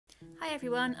Hi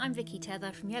everyone, I'm Vicky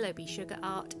Tether from Yellow Bee Sugar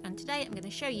Art, and today I'm going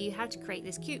to show you how to create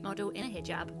this cute model in a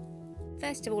hijab.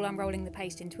 First of all, I'm rolling the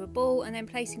paste into a ball and then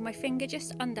placing my finger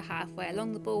just under halfway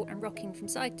along the ball and rocking from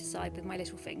side to side with my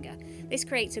little finger. This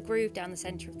creates a groove down the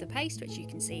centre of the paste, which you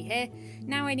can see here.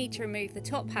 Now I need to remove the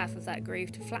top half of that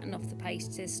groove to flatten off the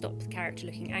paste to stop the character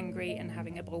looking angry and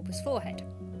having a bulbous forehead.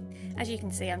 As you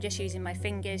can see, I'm just using my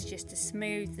fingers just to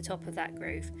smooth the top of that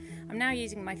groove. I'm now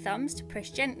using my thumbs to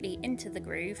push gently into the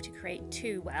groove to create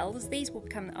two wells. These will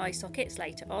become the eye sockets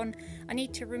later on. I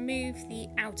need to remove the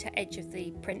outer edge of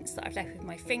the prints that I've left with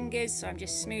my fingers, so I'm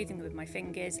just smoothing them with my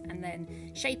fingers and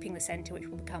then shaping the centre, which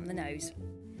will become the nose.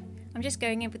 I'm just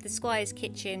going in with the Squire's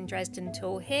Kitchen Dresden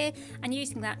tool here and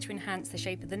using that to enhance the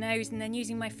shape of the nose, and then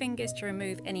using my fingers to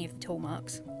remove any of the tool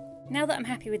marks. Now that I'm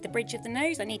happy with the bridge of the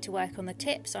nose, I need to work on the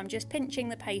tip, so I'm just pinching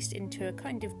the paste into a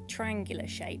kind of triangular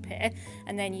shape here,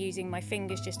 and then using my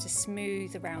fingers just to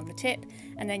smooth around the tip,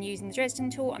 and then using the Dresden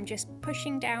tool, I'm just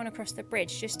pushing down across the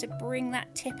bridge just to bring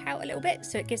that tip out a little bit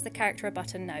so it gives the character a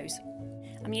button nose.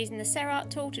 I'm using the Saracino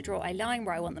tool to draw a line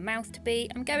where I want the mouth to be.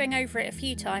 I'm going over it a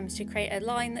few times to create a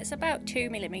line that's about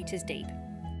 2mm deep.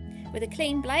 With a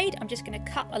clean blade, I'm just going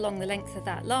to cut along the length of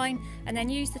that line and then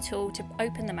use the tool to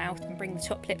open the mouth and bring the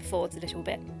top lip forwards a little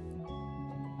bit.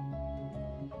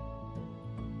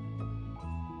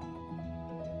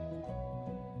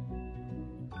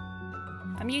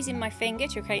 I'm using my finger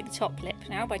to create the top lip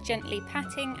now by gently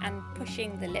patting and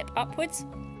pushing the lip upwards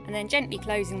and then gently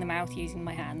closing the mouth using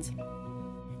my hands.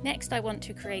 Next, I want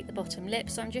to create the bottom lip,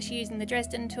 so I'm just using the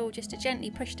Dresden tool just to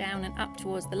gently push down and up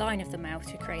towards the line of the mouth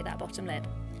to create that bottom lip.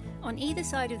 On either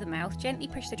side of the mouth, gently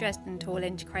push the Dresden tool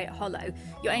in to create a hollow.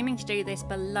 You're aiming to do this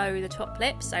below the top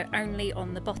lip, so only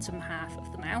on the bottom half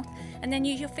of the mouth, and then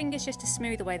use your fingers just to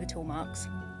smooth away the tool marks.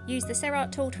 Use the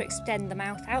Saracino tool to extend the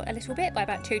mouth out a little bit by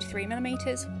about 2 to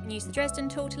 3mm, and use the Dresden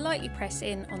tool to lightly press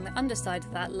in on the underside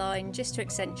of that line just to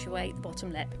accentuate the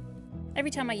bottom lip. Every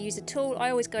time I use a tool, I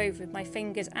always go over with my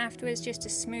fingers afterwards just to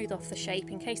smooth off the shape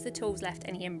in case the tool's left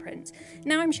any imprints.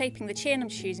 Now I'm shaping the chin, I'm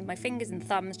just using my fingers and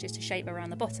thumbs just to shape around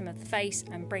the bottom of the face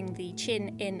and bring the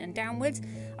chin in and downwards.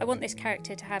 I want this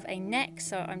character to have a neck,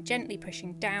 so I'm gently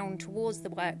pushing down towards the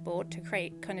workboard to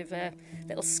create kind of a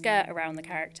little skirt around the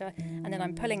character, and then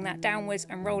I'm pulling that downwards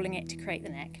and rolling it to create the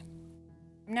neck.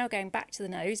 I'm now going back to the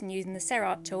nose and using the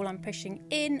Saracino tool, I'm pushing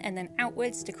in and then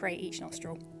outwards to create each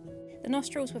nostril. The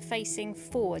nostrils were facing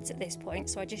forwards at this point,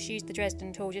 so I just used the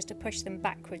Dresden tool just to push them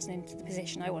backwards and into the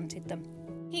position I wanted them.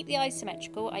 To keep the eyes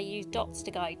symmetrical, I use dots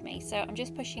to guide me, so I'm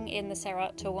just pushing in the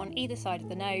Saracino tool on either side of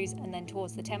the nose and then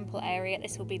towards the temple area.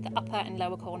 This will be the upper and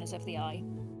lower corners of the eye.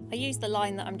 I use the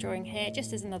line that I'm drawing here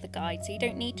just as another guide, so you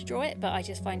don't need to draw it, but I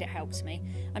just find it helps me.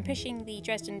 I'm pushing the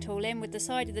Dresden tool in with the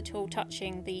side of the tool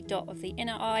touching the dot of the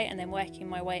inner eye and then working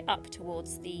my way up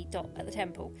towards the dot at the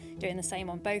temple, doing the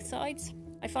same on both sides.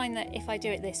 I find that if I do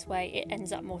it this way, it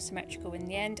ends up more symmetrical in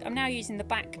the end. I'm now using the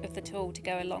back of the tool to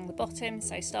go along the bottom,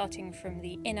 so starting from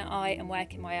the inner eye and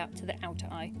working my way up to the outer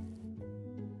eye.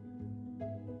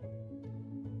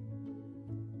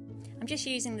 I'm just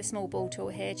using the small ball tool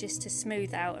here just to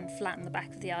smooth out and flatten the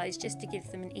back of the eyes, just to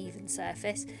give them an even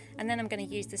surface. And then I'm going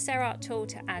to use the Saracino tool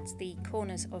to add the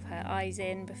corners of her eyes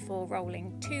in before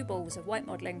rolling 2 balls of white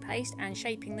modelling paste and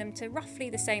shaping them to roughly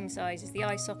the same size as the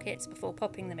eye sockets before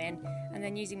popping them in, and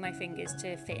then using my fingers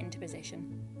to fit into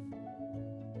position.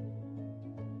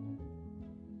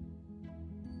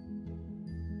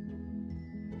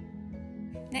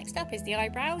 Next up is the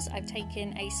eyebrows. I've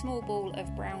taken a small ball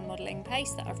of brown modelling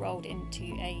paste that I've rolled into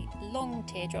a long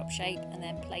teardrop shape and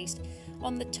then placed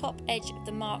on the top edge of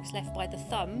the marks left by the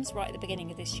thumbs right at the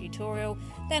beginning of this tutorial.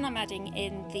 Then I'm adding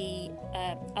in the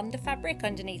under fabric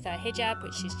underneath her hijab,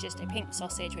 which is just a pink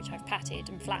sausage which I've patted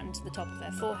and flattened to the top of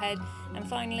her forehead. And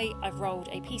finally I've rolled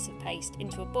a piece of paste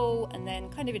into a ball and then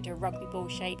kind of into a rugby ball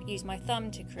shape, used my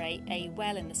thumb to create a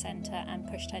well in the centre and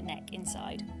pushed her neck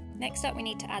inside. Next up, we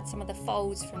need to add some of the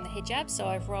folds from the hijab, so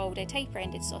I've rolled a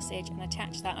taper-ended sausage and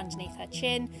attached that underneath her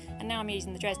chin, and now I'm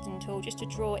using the Dresden tool just to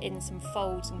draw in some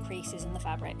folds and creases in the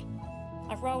fabric.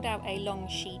 I've rolled out a long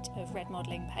sheet of red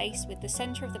modelling paste with the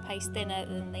centre of the paste thinner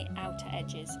than the outer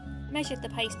edges. Measured the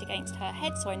paste against her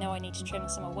head, so I know I need to trim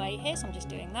some away here, so I'm just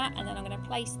doing that, and then I'm going to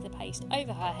place the paste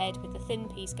over her head with the thin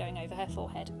piece going over her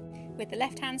forehead. With the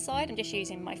left hand side, I'm just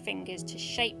using my fingers to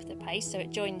shape the paste so it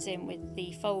joins in with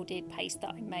the folded paste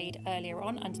that I made earlier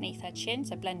on underneath her chin,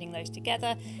 so blending those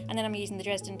together, and then I'm using the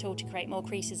Dresden tool to create more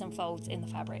creases and folds in the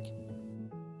fabric.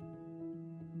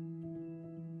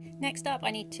 Next up, I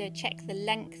need to check the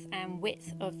length and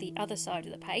width of the other side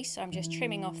of the paste, so I'm just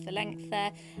trimming off the length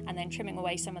there and then trimming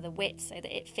away some of the width so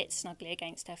that it fits snugly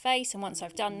against her face, and once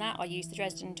I've done that I'll use the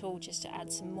Dresden tool just to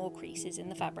add some more creases in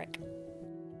the fabric.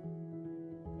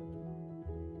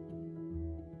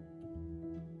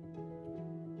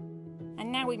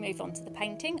 And now we move on to the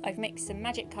painting. I've mixed some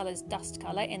Magic Colours dust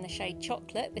colour in the shade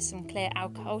Chocolate with some clear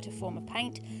alcohol to form a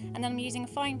paint, and then I'm using a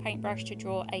fine paintbrush to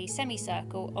draw a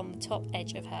semicircle on the top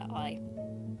edge of her eye.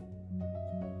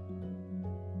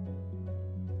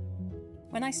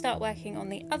 When I start working on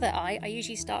the other eye, I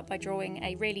usually start by drawing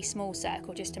a really small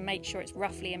circle just to make sure it's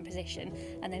roughly in position,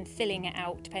 and then filling it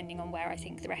out depending on where I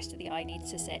think the rest of the eye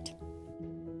needs to sit.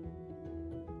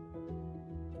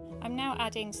 I'm now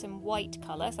adding some white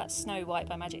colour, so that's Snow White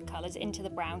by Magic Colours, into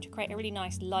the brown to create a really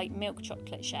nice light milk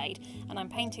chocolate shade, and I'm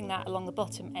painting that along the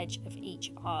bottom edge of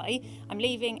each eye. I'm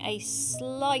leaving a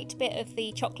slight bit of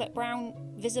the chocolate brown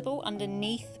visible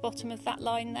underneath the bottom of that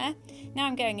line there. Now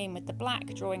I'm going in with the black,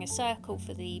 drawing a circle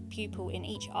for the pupil in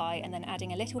each eye and then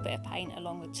adding a little bit of paint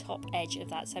along the top edge of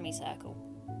that semicircle.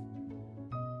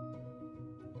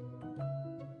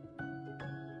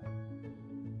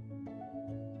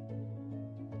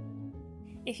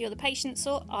 If you're the patient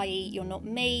sort, i.e. you're not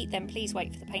me, then please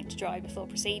wait for the paint to dry before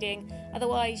proceeding.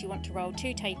 Otherwise, you want to roll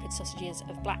 2 tapered sausages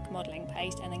of black modelling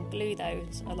paste and then glue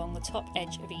those along the top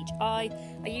edge of each eye.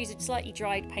 I use a slightly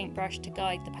dried paintbrush to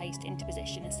guide the paste into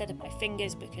position instead of my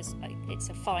fingers because it's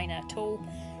a finer tool.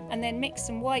 And then mix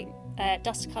some white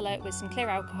dust colour with some clear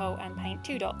alcohol and paint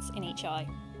 2 dots in each eye.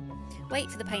 Wait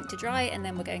for the paint to dry and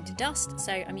then we're going to dust,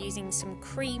 so I'm using some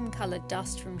cream coloured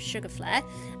dust from Sugarcraft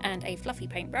and a fluffy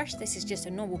paintbrush. This is just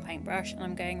a normal paintbrush, and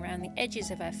I'm going around the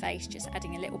edges of her face, just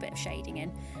adding a little bit of shading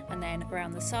in, and then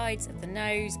around the sides of the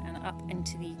nose and up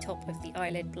into the top of the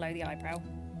eyelid below the eyebrow.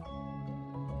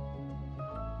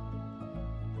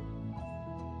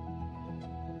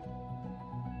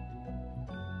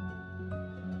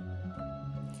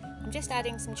 I'm just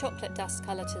adding some chocolate dust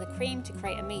colour to the cream to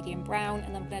create a medium brown,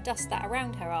 and I'm going to dust that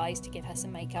around her eyes to give her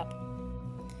some makeup.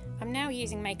 I'm now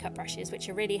using makeup brushes, which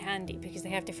are really handy because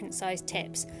they have different sized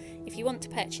tips. If you want to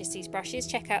purchase these brushes,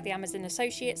 check out the Amazon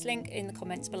Associates link in the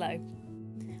comments below.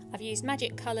 I've used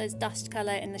Magic Colours dust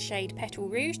colour in the shade Petal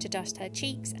Rouge to dust her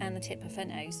cheeks and the tip of her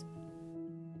nose.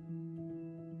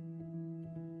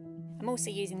 I'm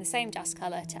also using the same dust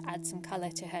colour to add some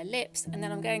colour to her lips, and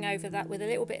then I'm going over that with a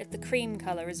little bit of the cream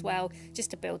colour as well,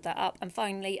 just to build that up, and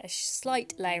finally a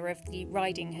slight layer of the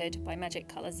Riding Hood by Magic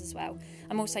Colours as well.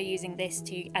 I'm also using this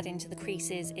to add into the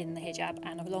creases in the hijab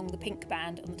and along the pink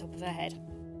band on the top of her head.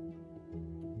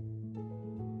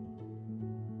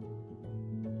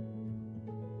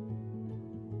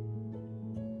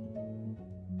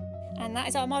 And that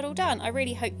is our model done. I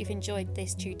really hope you've enjoyed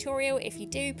this tutorial. If you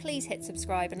do, please hit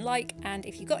subscribe and like, and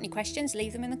if you've got any questions,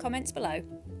 leave them in the comments below.